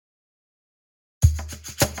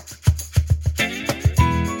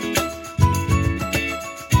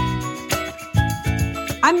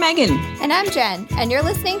I'm Megan. And I'm Jen, and you're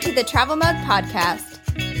listening to the Travel Mug Podcast.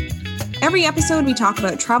 Every episode, we talk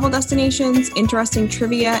about travel destinations, interesting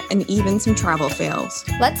trivia, and even some travel fails.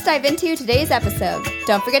 Let's dive into today's episode.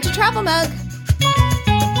 Don't forget to travel mug.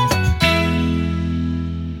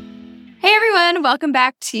 Hey everyone, welcome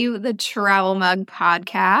back to the Travel Mug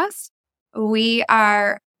Podcast. We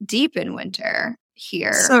are deep in winter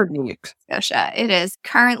here. So deep. Scotia. It is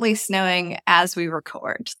currently snowing as we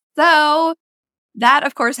record. So that,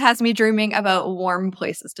 of course, has me dreaming about warm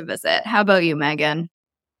places to visit. How about you, Megan?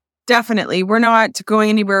 Definitely. We're not going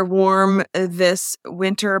anywhere warm this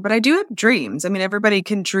winter, but I do have dreams. I mean, everybody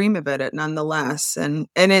can dream about it nonetheless. And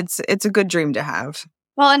it's a good dream to have.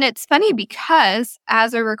 Well, and it's funny because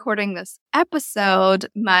as we're recording this episode,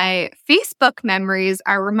 my Facebook memories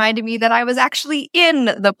are reminding me that I was actually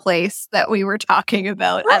in the place that we were talking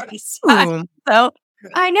about at this time. So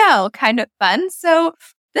I know, kind of fun. So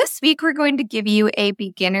this week, we're going to give you a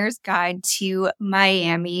beginner's guide to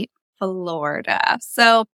Miami, Florida.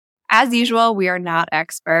 So as usual, we are not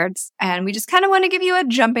experts, and we just kind of want to give you a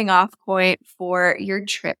jumping off point for your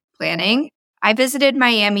trip planning. I visited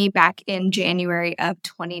Miami back in January of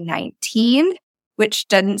 2019, which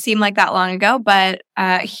doesn't seem like that long ago, but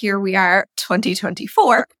here we are,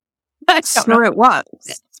 2024. Sure it was.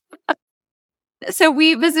 So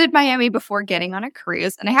we visited Miami before getting on a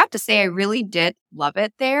cruise, and I have to say I really did love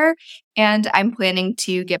it there, and I'm planning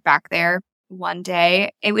to get back there one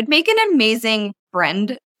day. It would make an amazing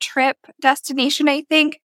friend trip destination, I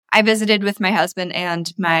think. I visited with my husband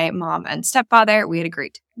and my mom and stepfather. We had a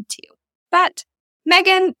great time too. But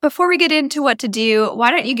Megan, before we get into what to do, why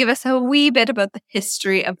don't you give us a wee bit about the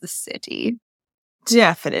history of the city?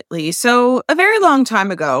 Definitely. So a very long time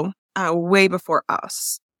ago, way before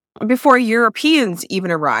us, before Europeans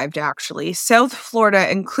even arrived, actually, South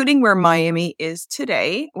Florida, including where Miami is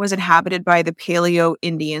today, was inhabited by the Paleo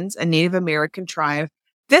Indians, a Native American tribe.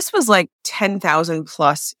 This was like 10,000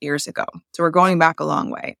 plus years ago. So we're going back a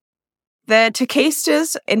long way. The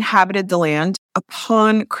Tequestas inhabited the land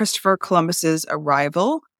upon Christopher Columbus's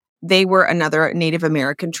arrival. They were another Native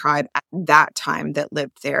American tribe at that time that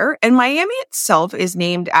lived there. And Miami itself is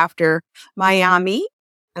named after Miami,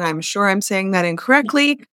 and I'm sure I'm saying that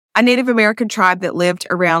incorrectly, a Native American tribe that lived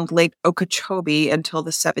around Lake Okeechobee until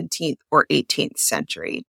the 17th or 18th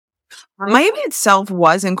century. Miami itself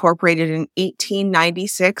was incorporated in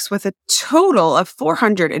 1896 with a total of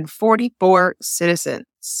 444 citizens.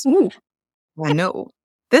 Ooh. I know.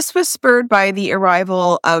 This was spurred by the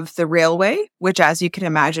arrival of the railway, which, as you can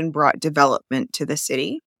imagine, brought development to the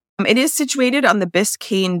city. It is situated on the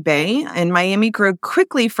Biscayne Bay, and Miami grew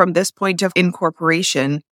quickly from this point of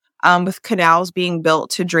incorporation, with canals being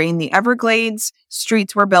built to drain the Everglades,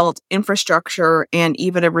 streets were built, infrastructure, and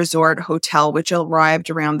even a resort hotel, which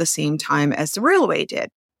arrived around the same time as the railway did.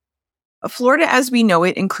 Florida, as we know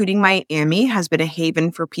it, including Miami, has been a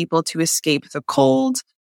haven for people to escape the cold.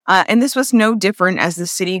 And this was no different as the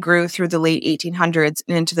city grew through the late 1800s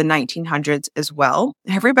and into the 1900s as well.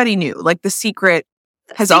 Everybody knew, like, the secret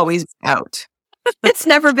has always been out. It's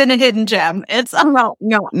never been a hidden gem. It's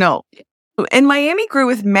No. And Miami grew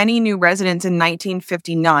with many new residents in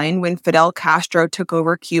 1959 when Fidel Castro took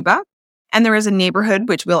over Cuba. And there is a neighborhood,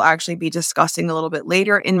 which we'll actually be discussing a little bit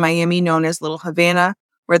later, in Miami known as Little Havana,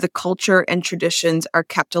 where the culture and traditions are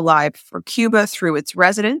kept alive for Cuba through its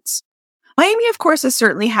residents. Miami, of course, has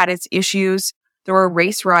certainly had its issues. There were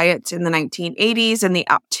race riots in the 1980s and the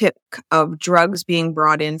uptick of drugs being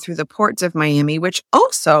brought in through the ports of Miami, which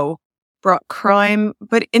also brought crime,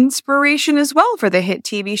 but inspiration as well for the hit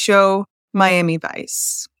TV show Miami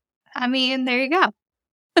Vice. I mean, there you go.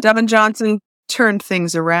 Devin Johnson turned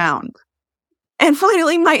things around. And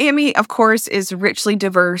finally, Miami, of course, is richly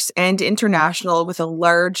diverse and international with a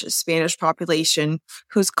large Spanish population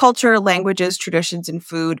whose culture, languages, traditions, and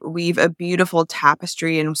food weave a beautiful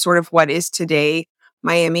tapestry in sort of what is today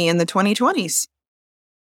Miami in the 2020s.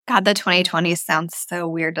 God, the 2020s sounds so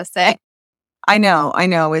weird to say. I know.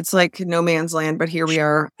 It's like no man's land, but here we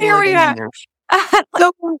are.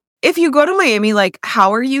 So if you go to Miami, like,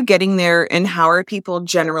 how are you getting there and how are people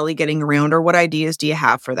generally getting around, or what ideas do you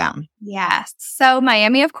have for them? Yes. So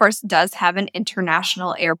Miami, of course, does have an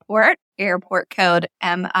international airport code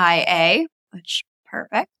MIA, which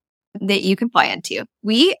perfect, that you can fly into.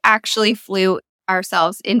 We actually flew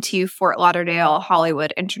ourselves into Fort Lauderdale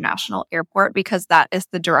Hollywood International Airport because that is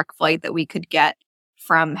the direct flight that we could get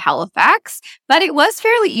from Halifax. But it was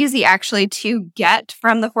fairly easy, actually, to get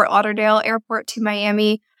from the Fort Lauderdale Airport to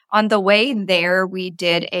Miami. On the way there, we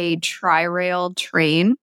did a Tri-Rail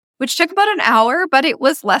train, which took about an hour, but it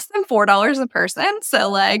was less than $4 a person. So,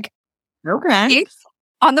 like, okay.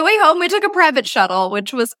 On the way home, we took a private shuttle,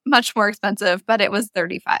 which was much more expensive, but it was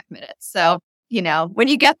 35 minutes. So, when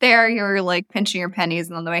you get there, you're like pinching your pennies.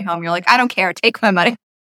 And on the way home, you're like, I don't care. Take my money.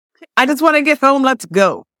 I just want to get home. Let's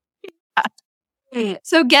go.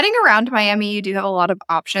 So getting around Miami, you do have a lot of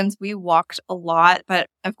options. We walked a lot, but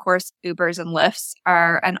of course, Ubers and Lyfts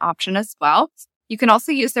are an option as well. You can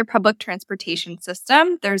also use their public transportation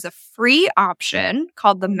system. There's a free option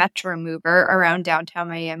called the Metro Mover around downtown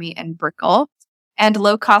Miami and Brickell, and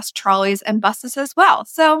low-cost trolleys and buses as well.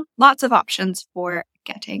 So lots of options for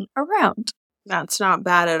getting around. That's not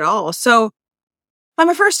bad at all. So I'm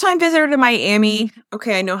a first-time visitor to Miami.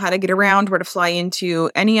 Okay, I know how to get around, where to fly into.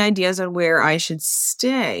 Any ideas on where I should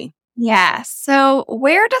stay? Yeah, so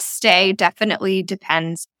where to stay definitely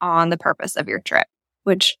depends on the purpose of your trip,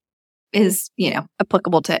 which is,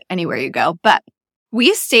 applicable to anywhere you go. But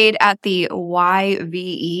we stayed at the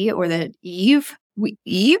YVE, or the Eve,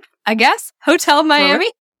 I guess, Hotel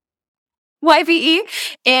Miami. YVE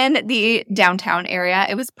in the downtown area.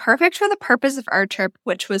 It was perfect for the purpose of our trip,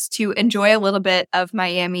 which was to enjoy a little bit of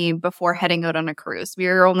Miami before heading out on a cruise. We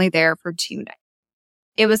were only there for 2 nights.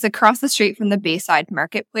 It was across the street from the Bayside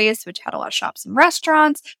Marketplace, which had a lot of shops and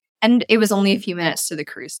restaurants, and it was only a few minutes to the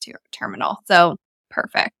cruise terminal. So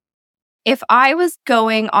perfect. If I was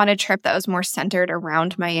going on a trip that was more centered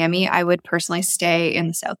around Miami, I would personally stay in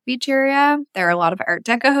the South Beach area. There are a lot of Art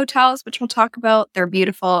Deco hotels, which we'll talk about. They're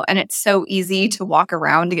beautiful, and it's so easy to walk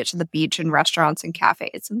around to get to the beach and restaurants and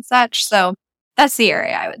cafes and such. So that's the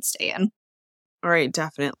area I would stay in. All right,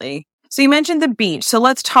 definitely. So you mentioned the beach. So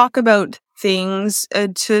let's talk about things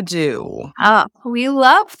to do. We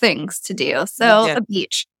love things to do. So the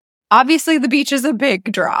beach. Obviously, the beach is a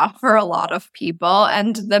big draw for a lot of people,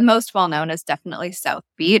 and the most well-known is definitely South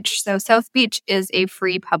Beach. So South Beach is a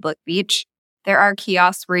free public beach. There are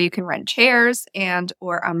kiosks where you can rent chairs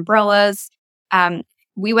or umbrellas.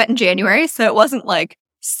 We went in January, so it wasn't like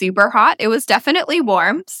super hot. It was definitely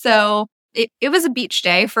warm. So it was a beach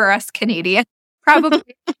day for us Canadians,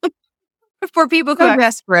 probably for people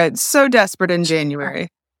who so desperate in January.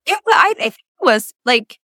 I think it was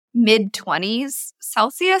like mid-20s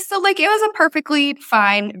Celsius. So it was a perfectly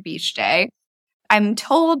fine beach day. I'm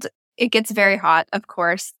told it gets very hot, of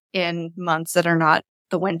course, in months that are not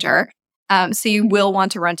the winter. So you will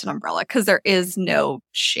want to rent an umbrella because there is no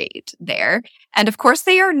shade there. And of course,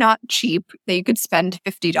 they are not cheap. You could spend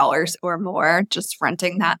 $50 or more just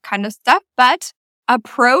renting that kind of stuff. But a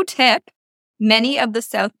pro tip, many of the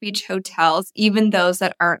South Beach hotels, even those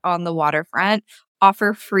that aren't on the waterfront,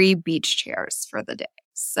 offer free beach chairs for the day.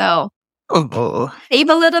 So save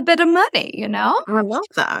a little bit of money, I love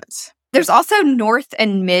that. There's also North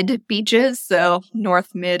and Mid beaches. So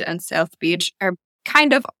North, Mid, and South Beach are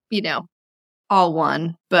kind of, all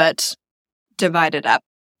one, but divided up.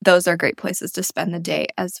 Those are great places to spend the day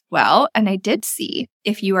as well. And I did see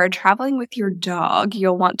if you are traveling with your dog,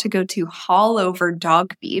 you'll want to go to Hallover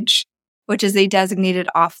Dog Beach, which is a designated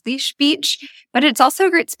off-leash beach, but it's also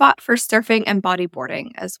a great spot for surfing and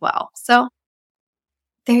bodyboarding as well. So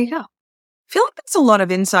there you go. I feel like that's a lot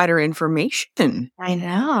of insider information. I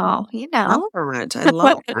know. I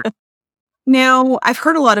love it. Now, I've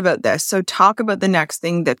heard a lot about this. So talk about the next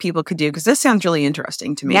thing that people could do, because this sounds really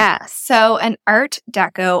interesting to me. Yeah. So an Art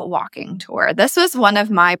Deco walking tour. This was one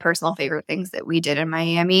of my personal favorite things that we did in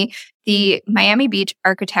Miami. The Miami Beach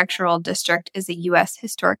Architectural District is a U.S.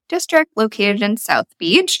 historic district located in South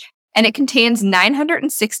Beach, and it contains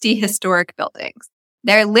 960 historic buildings.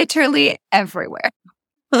 They're literally everywhere.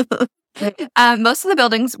 Most of the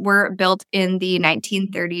buildings were built in the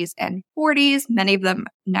 1930s and 40s. Many of them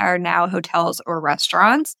are now hotels or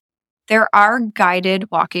restaurants. There are guided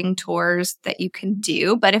walking tours that you can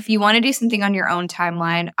do, but if you want to do something on your own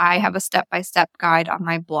timeline, I have a step-by-step guide on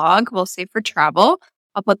my blog, We'll Save for Travel.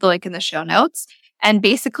 I'll put the link in the show notes. And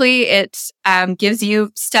basically, it gives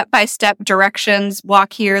you step-by-step directions.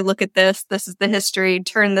 Walk here, look at this. This is the history.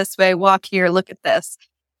 Turn this way, walk here, look at this.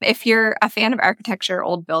 If you're a fan of architecture,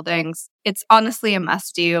 old buildings, it's honestly a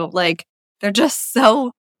must-do. They're just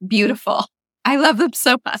so beautiful. I love them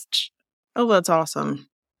so much. Oh, that's awesome.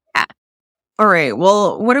 Yeah. All right.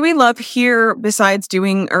 Well, what do we love here besides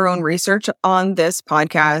doing our own research on this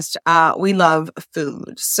podcast? We love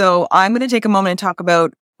food. So I'm going to take a moment and talk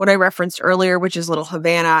about what I referenced earlier, which is Little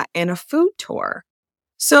Havana and a food tour.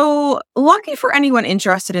 So lucky for anyone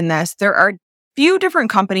interested in this, there are few different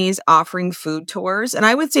companies offering food tours, and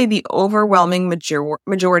I would say the overwhelming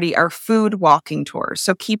majority are food walking tours.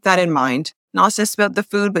 So keep that in mind. Not just about the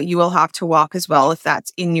food, but you will have to walk as well if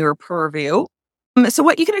that's in your purview. So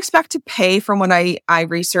what you can expect to pay from what I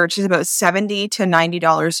researched is about $70 to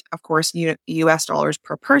 $90, of course, US dollars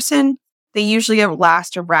per person. They usually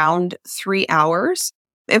last around 3 hours.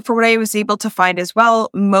 And for what I was able to find as well,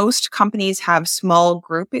 most companies have small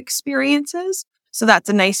group experiences. So that's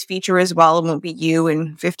a nice feature as well. It won't be you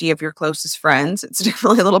and 50 of your closest friends. It's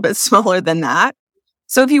definitely a little bit smaller than that.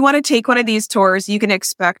 So if you want to take one of these tours, you can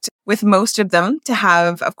expect with most of them to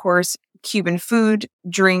have, of course, Cuban food,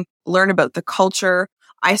 drink, learn about the culture.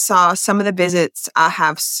 I saw some of the visits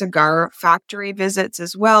have cigar factory visits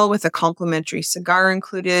as well, with a complimentary cigar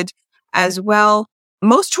included as well.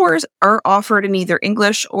 Most tours are offered in either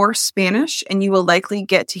English or Spanish, and you will likely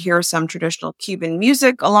get to hear some traditional Cuban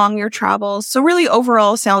music along your travels. So really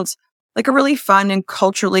overall sounds like a really fun and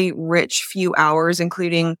culturally rich few hours,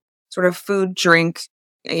 including sort of food, drink,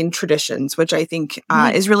 and traditions, which I think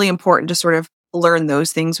is really important to sort of learn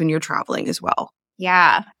those things when you're traveling as well.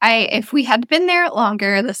 Yeah, if we had been there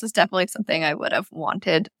longer, this is definitely something I would have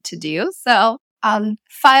wanted to do. So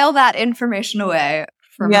file that information away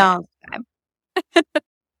for my time.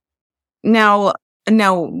 Now,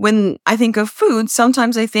 when I think of food,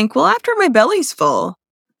 sometimes I think, well, after my belly's full,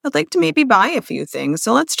 I'd like to maybe buy a few things.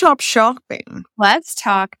 So let's talk shopping. Let's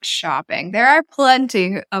talk shopping. There are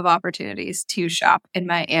plenty of opportunities to shop in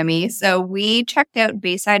Miami. So we checked out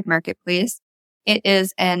Bayside Marketplace. It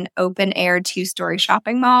is an open-air 2-story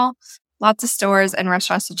shopping mall. Lots of stores and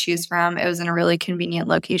restaurants to choose from. It was in a really convenient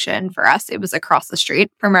location for us. It was across the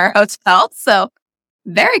street from our hotel, so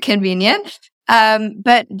very convenient.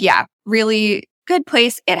 But yeah, really good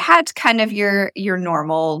place. It had kind of your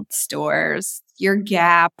normal stores, your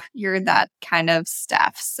Gap, your that kind of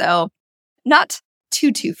stuff. So not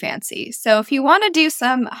too fancy. So if you want to do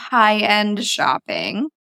some high-end shopping,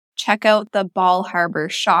 check out the Bal Harbour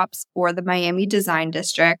shops or the Miami Design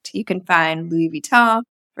District. You can find Louis Vuitton,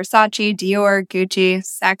 Versace, Dior, Gucci,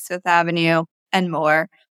 Saks Fifth Avenue, and more.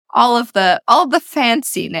 All of the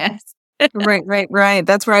fanciness. Right.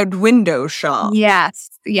 That's where I'd window shop. Yes.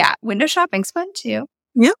 Yeah. Window shopping's fun too.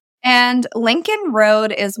 Yep. And Lincoln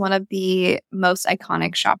Road is one of the most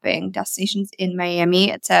iconic shopping destinations in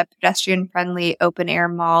Miami. It's a pedestrian-friendly open-air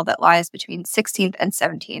mall that lies between 16th and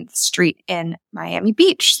 17th Street in Miami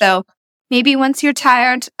Beach. So maybe once you're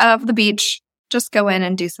tired of the beach, just go in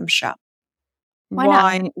and do some shop.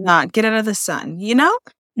 Why not? Get out of the sun, you know?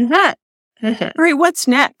 Mm-hmm. All right, what's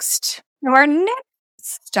next? Our next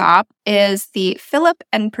stop is the Philip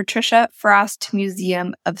and Patricia Frost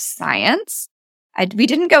Museum of Science. We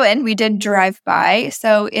didn't go in, we did drive by.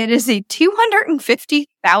 So it is a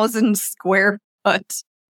 250,000 square foot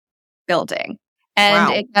building.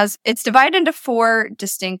 And it's divided into 4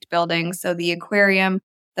 distinct buildings. So the aquarium,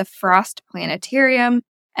 the Frost Planetarium,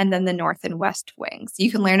 and then the north and west wings.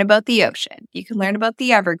 You can learn about the ocean. You can learn about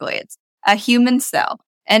the Everglades, a human cell,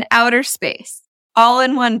 and outer space, all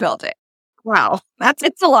in one building. Wow.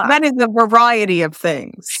 It's a lot. That is a variety of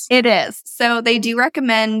things. It is. So they do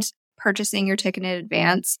recommend purchasing your ticket in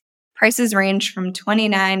advance. Prices range from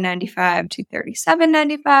 $29.95 to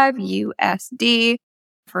 $37.95 USD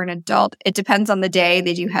for an adult. It depends on the day.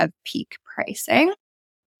 They do have peak pricing.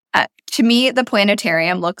 To me, the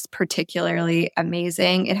planetarium looks particularly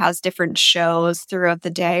amazing. It has different shows throughout the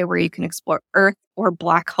day where you can explore Earth or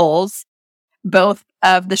black holes. Both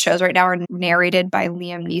of the shows right now are narrated by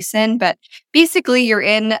Liam Neeson, but basically you're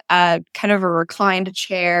in a kind of a reclined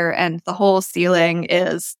chair and the whole ceiling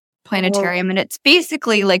is planetarium, and it's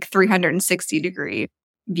basically like 360-degree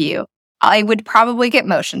view. I would probably get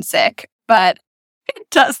motion sick, but it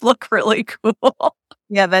does look really cool.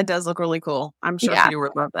 Yeah, that does look really cool. I'm sure you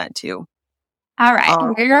would love that too. All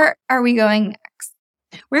right, where are we going next?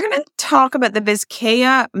 We're going to talk about the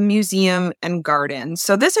Vizcaya Museum and Garden.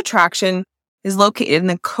 So this attraction is located in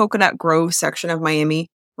the Coconut Grove section of Miami,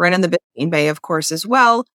 right on the Biscayne Bay, of course, as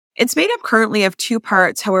well. It's made up currently of 2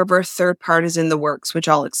 parts. However, a third part is in the works, which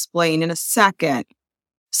I'll explain in a second.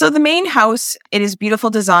 So the main house, it is beautiful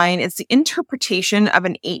design. It's the interpretation of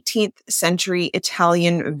an 18th century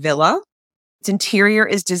Italian villa. Its interior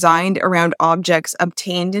is designed around objects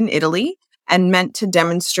obtained in Italy and meant to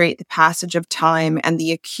demonstrate the passage of time and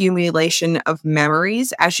the accumulation of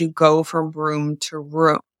memories as you go from room to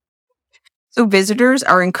room. So visitors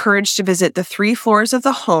are encouraged to visit the 3 floors of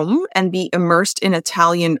the home and be immersed in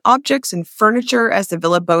Italian objects and furniture, as the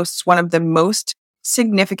villa boasts one of the most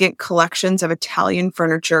significant collections of Italian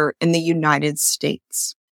furniture in the United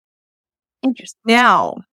States. Interesting.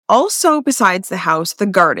 Now, also besides the house, the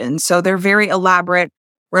gardens. So they're very elaborate,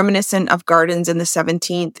 reminiscent of gardens in the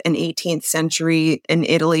 17th and 18th century in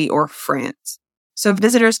Italy or France. So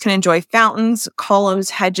visitors can enjoy fountains,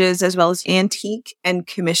 columns, hedges, as well as antique and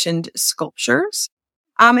commissioned sculptures.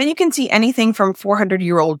 And you can see anything from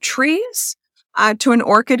 400-year-old trees to an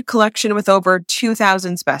orchid collection with over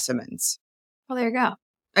 2,000 specimens. Well, there you go.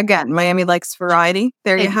 Again, Miami likes variety.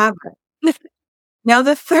 There you have it. Now,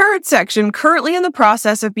 the third section, currently in the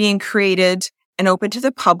process of being created and open to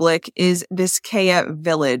the public, is Vizcaya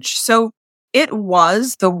Village. So it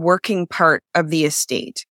was the working part of the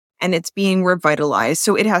estate, and it's being revitalized.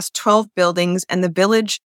 So it has 12 buildings, and the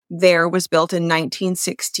village there was built in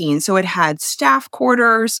 1916. So it had staff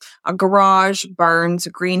quarters, a garage, barns,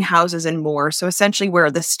 greenhouses, and more. So essentially where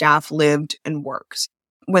the staff lived and worked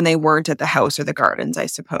when they weren't at the house or the gardens, I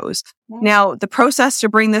suppose. Yeah. Now, the process to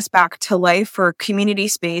bring this back to life for community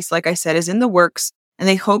space, like I said, is in the works, and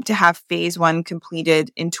they hope to have phase 1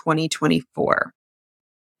 completed in 2024.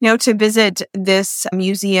 Now, to visit this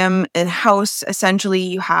museum and house, essentially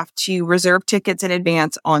you have to reserve tickets in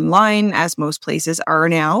advance online, as most places are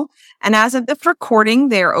now. And as of the recording,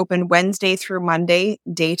 they are open Wednesday through Monday,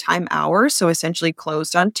 daytime hours, so essentially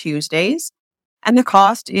closed on Tuesdays. And the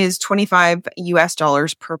cost is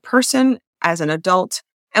 $25 per person as an adult.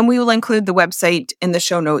 And we will include the website in the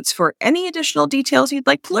show notes for any additional details you'd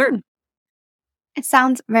like to learn. It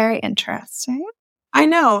sounds very interesting. I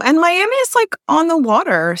know. And Miami is like on the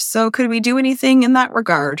water. So could we do anything in that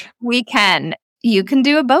regard? We can. You can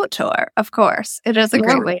do a boat tour, of course. It is a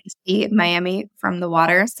great way to see Miami from the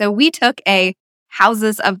water. So we took a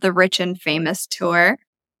Houses of the Rich and Famous tour.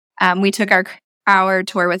 We took our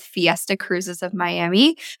tour with Fiesta Cruises of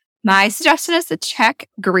Miami. My suggestion is to check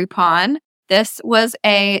Groupon. This was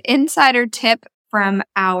a insider tip from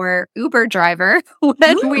our Uber driver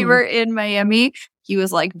when we were in Miami. He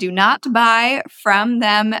was like, do not buy from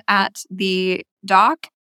them at the dock.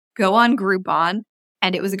 Go on Groupon.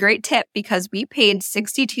 And it was a great tip because we paid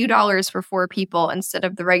 $62 for 4 people instead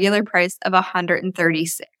of the regular price of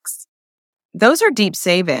 $136. Those are deep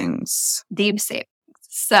savings. Deep savings.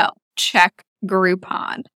 So check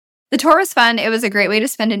Groupon. The tour was fun. It was a great way to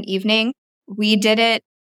spend an evening. We did it,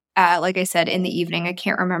 like I said, in the evening. I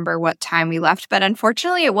can't remember what time we left, but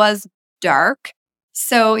unfortunately it was dark.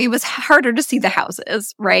 So it was harder to see the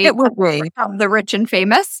houses, right? It would be. Of the rich and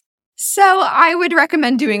famous. So I would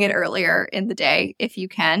recommend doing it earlier in the day if you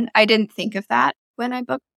can. I didn't think of that when I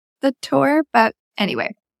booked the tour, but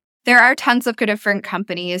anyway. There are tons of different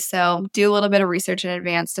companies, so do a little bit of research in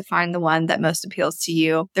advance to find the one that most appeals to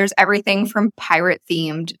you. There's everything from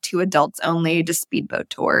pirate-themed to adults-only to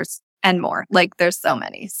speedboat tours and more. Like, there's so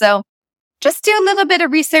many. So just do a little bit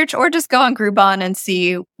of research or just go on Groupon and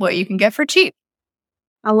see what you can get for cheap.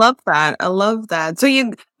 I love that. I love that. So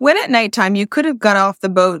you went at nighttime. You could have got off the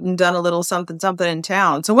boat and done a little something in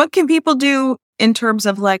town. So what can people do in terms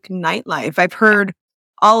of like nightlife? I've heard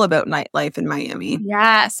all about nightlife in Miami.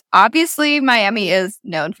 Yes. Obviously, Miami is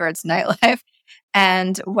known for its nightlife.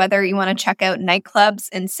 And whether you want to check out nightclubs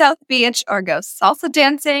in South Beach or go salsa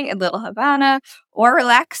dancing in Little Havana or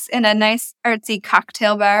relax in a nice artsy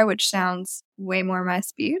cocktail bar, which sounds way more my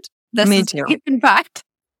speed. Me too. In fact,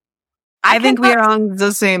 I think we are on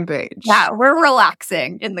the same page. Yeah, we're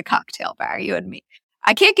relaxing in the cocktail bar, you and me.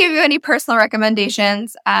 I can't give you any personal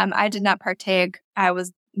recommendations. I did not partake. I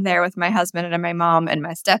was there with my husband and my mom and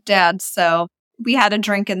my stepdad. So we had a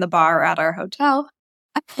drink in the bar at our hotel.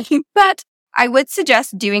 But I would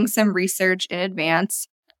suggest doing some research in advance.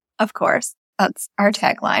 Of course, that's our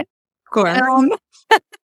tagline. Of course.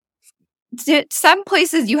 Some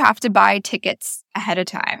places you have to buy tickets ahead of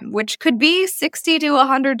time, which could be $60 to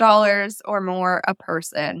 $100 or more a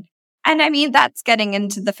person. And I mean, that's getting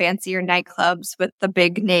into the fancier nightclubs with the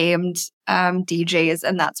big named DJs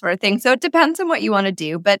and that sort of thing. So it depends on what you want to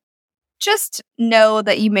do, but just know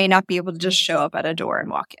that you may not be able to just show up at a door and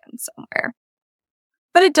walk in somewhere.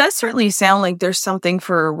 But it does certainly sound like there's something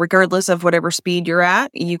for, regardless of whatever speed you're at,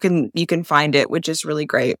 you can find it, which is really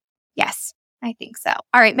great. Yes, I think so.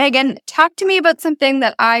 All right, Megan, talk to me about something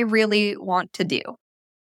that I really want to do.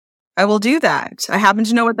 I will do that. I happen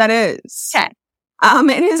to know what that is. Okay.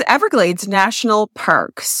 It is Everglades National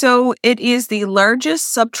Park. So it is the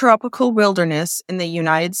largest subtropical wilderness in the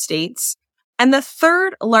United States and the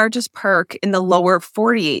third largest park in the lower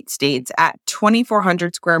 48 states at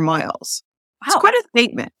 2,400 square miles. Wow. It's quite a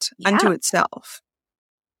statement unto itself.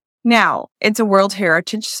 Now, it's a World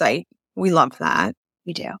Heritage Site. We love that.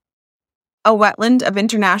 We do. A wetland of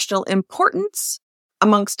international importance,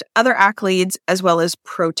 amongst other accolades, as well as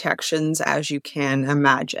protections, as you can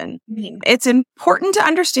imagine. Mm-hmm. It's important to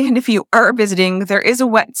understand if you are visiting, there is a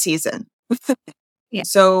wet season.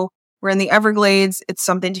 So we're in the Everglades. It's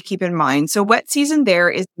something to keep in mind. So wet season there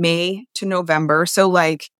is May to November. So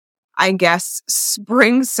like, I guess,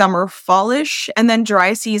 spring, summer, fallish, and then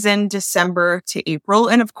dry season, December to April.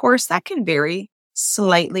 And of course, that can vary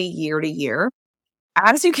slightly year to year.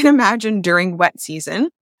 As you can imagine, during wet season,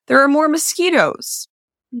 there are more mosquitoes.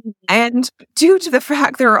 And due to the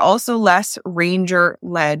fact there are also less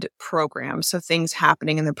ranger-led programs, so things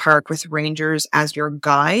happening in the park with rangers as your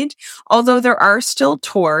guide, although there are still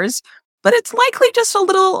tours, but it's likely just a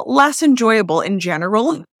little less enjoyable in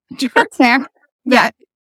general during That's fair. that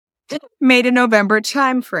May to November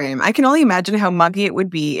timeframe. I can only imagine how muggy it would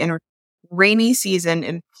be in a rainy season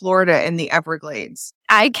in Florida in the Everglades.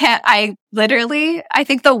 I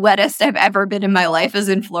think the wettest I've ever been in my life is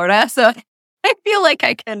in Florida. So I feel like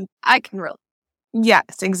I can relate.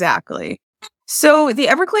 Yes, exactly. So the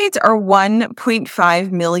Everglades are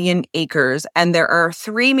 1.5 million acres, and there are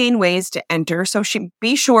 3 main ways to enter. So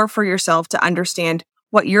be sure for yourself to understand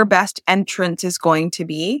what your best entrance is going to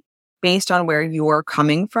be based on where you're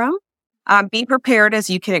coming from. Be prepared as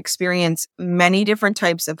you can experience many different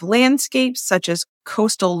types of landscapes, such as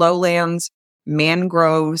coastal lowlands,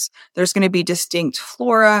 mangroves. There's going to be distinct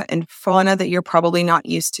flora and fauna that you're probably not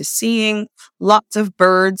used to seeing, lots of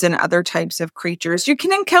birds and other types of creatures. You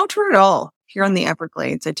can encounter it all here in the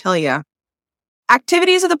Everglades, I tell you.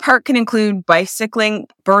 Activities of the park can include bicycling,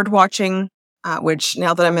 bird watching, which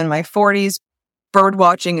now that I'm in my 40s, bird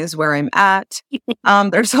watching is where I'm at.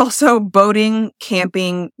 There's also boating,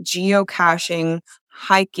 camping, geocaching,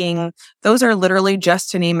 hiking. Those are literally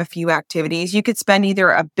just to name a few activities. You could spend either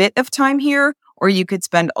a bit of time here or you could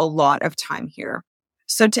spend a lot of time here.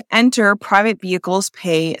 So to enter, private vehicles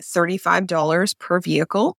pay $35 per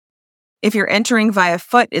vehicle. If you're entering via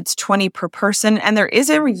foot, it's $20 per person. And there is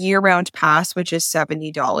a year-round pass, which is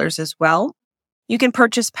 $70 as well. You can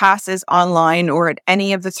purchase passes online or at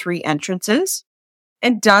any of the 3 entrances.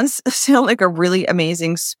 It does sound like a really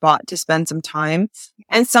amazing spot to spend some time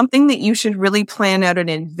and something that you should really plan out in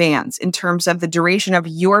advance in terms of the duration of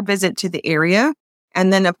your visit to the area.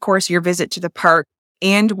 And then, of course, your visit to the park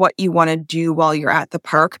and what you want to do while you're at the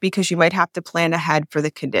park, because you might have to plan ahead for the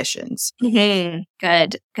conditions. Good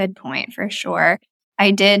point for sure. I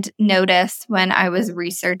did notice when I was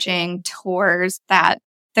researching tours that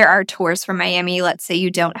there are tours from Miami. Let's say you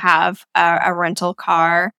don't have a rental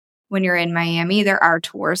car. When you're in Miami, there are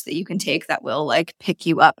tours that you can take that will like pick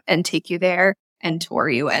you up and take you there and tour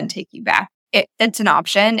you and take you back. It's an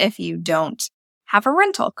option if you don't have a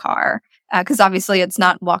rental car, because obviously it's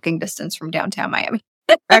not walking distance from downtown Miami.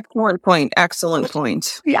 Excellent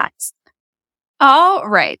point. Yes. All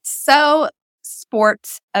right. So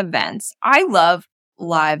sports events. I love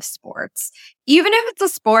live sports. Even if it's a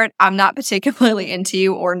sport I'm not particularly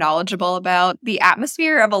into or knowledgeable about, the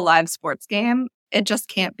atmosphere of a live sports game, it just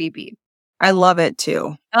can't be beat. I love it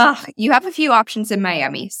too. You have a few options in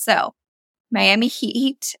Miami. So Miami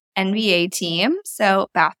Heat NBA team. So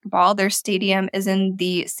basketball, their stadium is in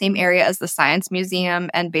the same area as the Science Museum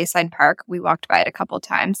and Bayside Park. We walked by it a couple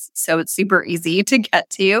times, so it's super easy to get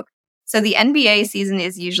to. So the NBA season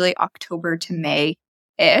is usually October to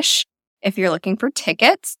May-ish if you're looking for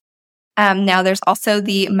tickets. Now there's also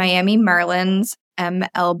the Miami Marlins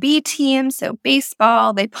MLB team. So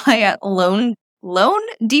baseball, they play at Lone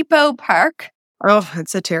Depot Park. Oh,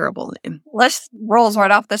 it's a terrible name. Rolls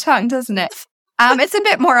right off the tongue, doesn't it? It's a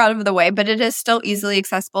bit more out of the way, but it is still easily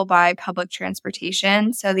accessible by public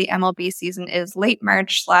transportation. So the MLB season is late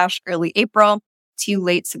March / early April to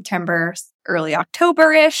late September, early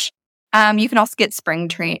October-ish. You can also get spring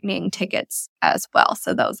training tickets as well.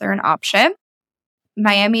 So those are an option.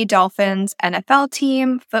 Miami Dolphins NFL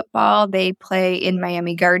team, football, they play in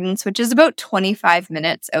Miami Gardens, which is about 25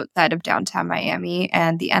 minutes outside of downtown Miami.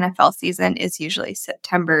 And the NFL season is usually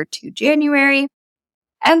September to January.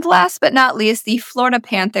 And last but not least, the Florida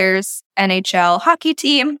Panthers NHL hockey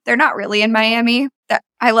team. They're not really in Miami.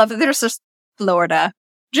 I love that there's just Florida.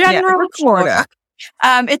 General Florida.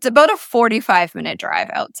 It's about a 45-minute drive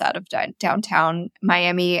outside of downtown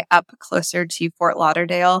Miami, up closer to Fort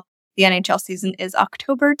Lauderdale. The NHL season is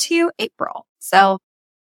October to April. So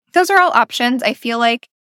those are all options. I feel like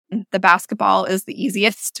the basketball is the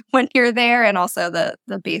easiest when you're there, and also the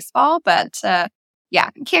baseball. But yeah,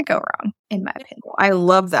 you can't go wrong, in my opinion. I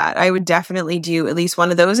love that. I would definitely do at least one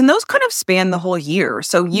of those. And those kind of span the whole year.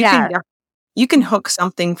 So you can hook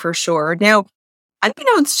something for sure. Now,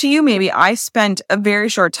 unbeknownst to you, maybe I spent a very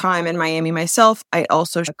short time in Miami myself. I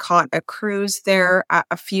also caught a cruise there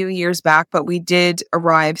a few years back, but we did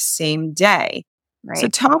arrive same day. Right. So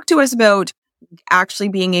talk to us about actually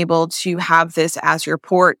being able to have this as your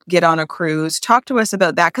port, get on a cruise. Talk to us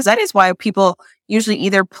about that, because that is why people usually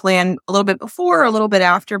either plan a little bit before or a little bit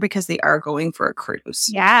after, because they are going for a cruise.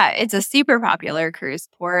 Yeah, it's a super popular cruise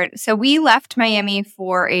port. So we left Miami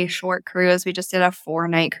for a short cruise. We just did a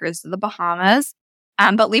 4-night cruise to the Bahamas.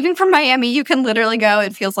 But leaving from Miami, you can literally go,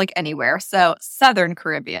 it feels like anywhere. So Southern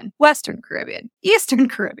Caribbean, Western Caribbean, Eastern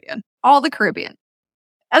Caribbean, all the Caribbean.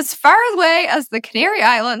 as far away as the Canary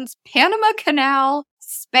Islands, Panama Canal,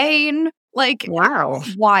 Spain, like Wow.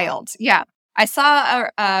 wild. Yeah. I saw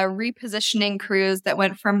a repositioning cruise that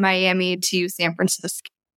went from Miami to San Francisco.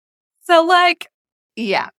 So like,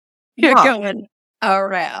 yeah, you're going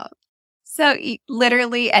around. So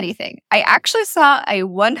literally anything. I actually saw a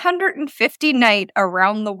 150-night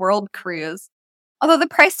around the world cruise. Although the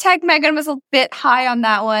price tag, Megan, was a bit high on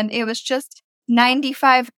that one. It was just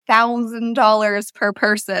 $95,000 per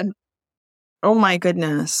person. Oh my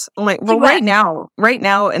goodness. Like, well, right now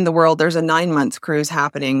in the world, there's a 9-month cruise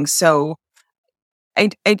happening. So I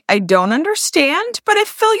don't understand, but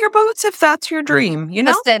fill your boots if that's your dream, you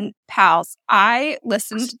know? Listen, pals, I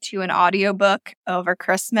listened to an audiobook over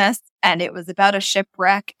Christmas and it was about a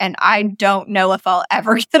shipwreck, and I don't know if I'll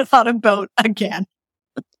ever get on a boat again.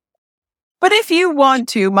 But if you want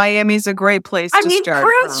to, Miami's a great place to start.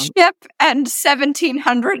 Cruise ship and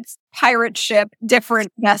 1700s pirate ship,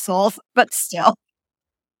 different vessels, but still.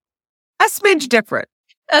 A smidge different.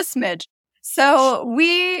 A smidge. So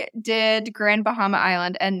we did Grand Bahama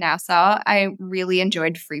Island and Nassau. I really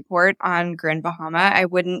enjoyed Freeport on Grand Bahama. I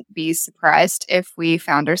wouldn't be surprised if we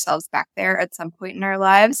found ourselves back there at some point in our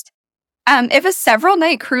lives. If a several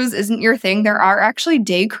night cruise isn't your thing, there are actually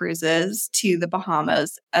day cruises to the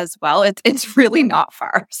Bahamas as well. It's really not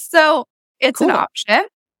far. So it's an option.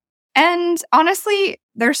 And honestly,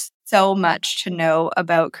 there's so much to know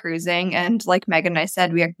about cruising. And like Megan and I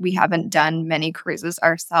said, we haven't done many cruises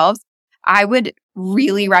ourselves. I would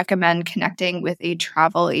really recommend connecting with a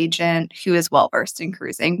travel agent who is well-versed in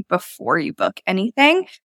cruising before you book anything.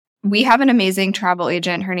 We have an amazing travel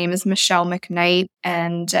agent. Her name is Michelle McKnight,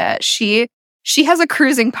 and she has a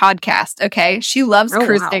cruising podcast, okay? She loves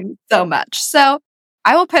cruising so much. So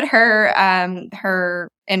I will put her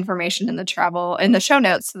information in the show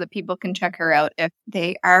notes so that people can check her out if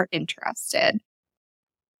they are interested.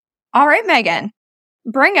 All right, Megan,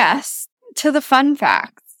 bring us to the fun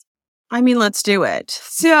facts. I mean, let's do it.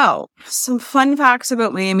 So, some fun facts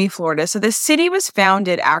about Miami, Florida. So, the city was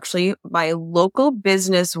founded actually by a local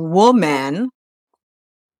businesswoman,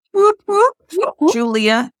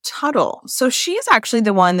 Julia Tuttle. So, she is actually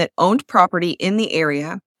the one that owned property in the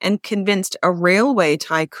area and convinced a railway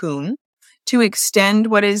tycoon to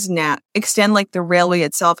extend like the railway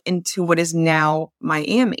itself into what is now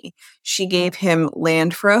Miami. She gave him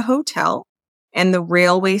land for a hotel and the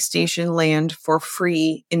railway station land for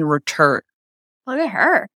free in return. Look at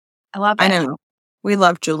her. I love it. I know. We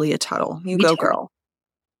love Julia Tuttle. You go, girl.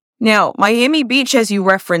 Now, Miami Beach, as you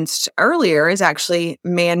referenced earlier, is actually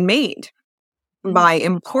man-made by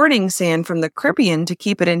importing sand from the Caribbean to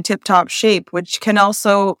keep it in tip-top shape, which can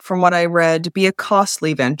also, from what I read, be a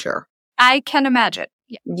costly venture. I can imagine.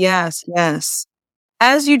 Yeah. Yes.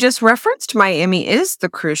 As you just referenced, Miami is the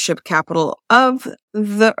cruise ship capital of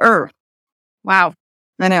the earth. Wow.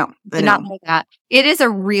 I know. Did not know that. It is a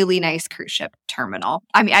really nice cruise ship terminal.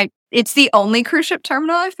 I mean, it's the only cruise ship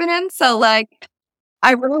terminal I've been in. So like,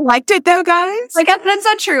 I really liked it though, guys. Like, that's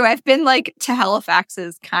not true. I've been like to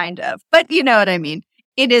Halifax's kind of, but you know what I mean?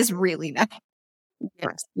 It is really nice.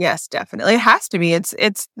 Yes, definitely. It has to be. It's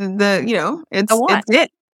the one. It's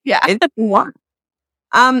it. Yeah. It's the one.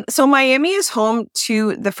 So Miami is home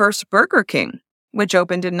to the first Burger King, which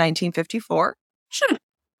opened in 1954.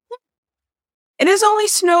 It has only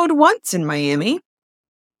snowed once in Miami,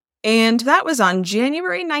 and that was on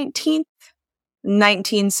January 19th,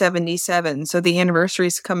 1977. So the anniversary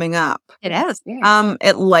is coming up. It is. Yeah.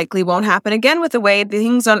 It likely won't happen again with the way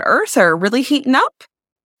things on Earth are really heating up.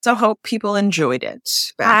 So hope people enjoyed it.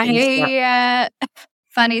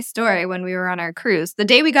 Funny story, when we were on our cruise, the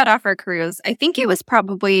day we got off our cruise, I think it was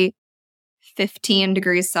probably 15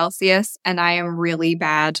 degrees Celsius, and I am really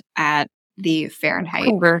bad at the Fahrenheit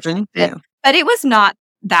conversion. Yeah. But it was not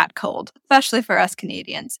that cold, especially for us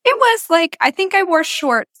Canadians. It was like, I think I wore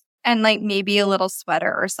shorts and like maybe a little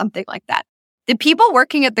sweater or something like that. The people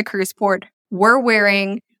working at the cruise port were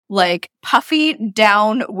wearing like puffy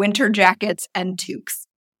down winter jackets and toques.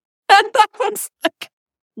 And that was like,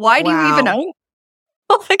 why do you even know?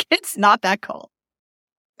 Like, it's not that cold.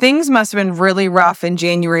 Things must have been really rough in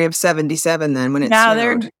January of 77 then when it snowed. Now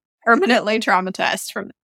they're permanently traumatized from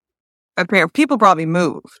it. Apparently, people probably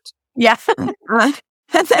moved. Yeah. And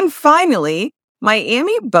then finally,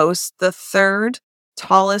 Miami boasts the third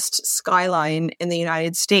tallest skyline in the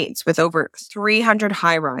United States with over 300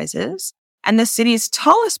 high-rises. And the city's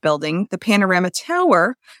tallest building, the Panorama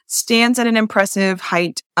Tower, stands at an impressive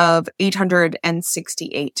height of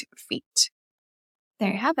 868 feet.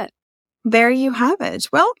 There you have it. There you have it.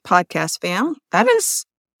 Well, podcast fam, that is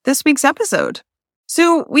this week's episode.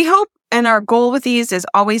 So we hope And our goal with these is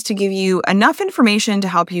always to give you enough information to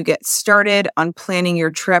help you get started on planning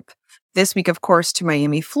your trip. This week, of course, to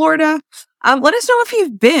Miami, Florida. Let us know if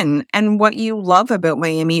you've been and what you love about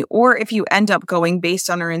Miami, or if you end up going based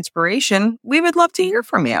on our inspiration. We would love to hear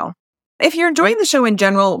from you. If you're enjoying the show in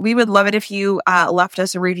general, we would love it if you left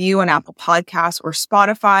us a review on Apple Podcasts or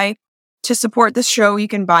Spotify. To support the show, you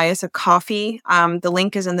can buy us a coffee. The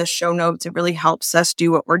link is in the show notes. It really helps us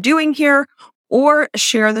do what we're doing here. Or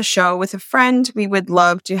share the show with a friend. We would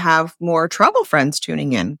love to have more travel friends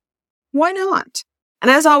tuning in. Why not? And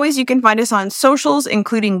as always, you can find us on socials,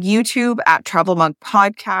 including YouTube at Travel Mug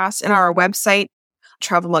Podcast and our website,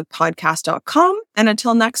 travelmugpodcast.com. And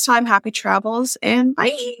until next time, happy travels and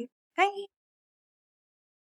bye. Bye.